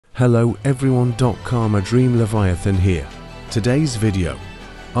Hello everyone. Karma Dream Leviathan here. Today's video,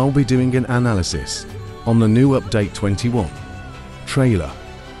 I'll be doing an analysis on the new update 21 trailer.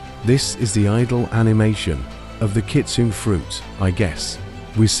 This is the idle animation of the Kitsune fruit, I guess.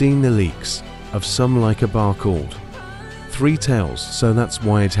 We've seen the leaks of some like a bar called 3 tails, so that's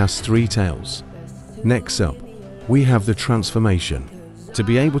why it has 3 tails. Next up, we have the transformation. To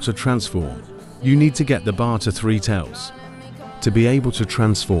be able to transform, you need to get the bar to 3 tails. To be able to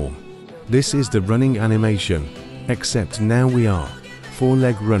transform, this is the running animation, except now we are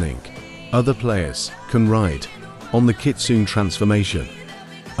 4-leg running. Other players can ride on the Kitsune transformation,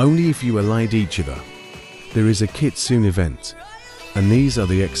 only if you allied each other. There is a Kitsune event, and these are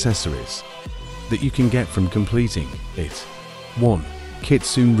the accessories that you can get from completing it. 1.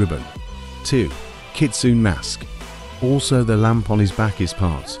 Kitsune ribbon. 2. Kitsune mask. Also the lamp on his back is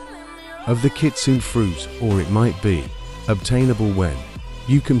part of the Kitsune fruit, or it might be obtainable when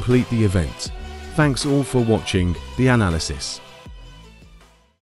you complete the event. Thanks all for watching the analysis.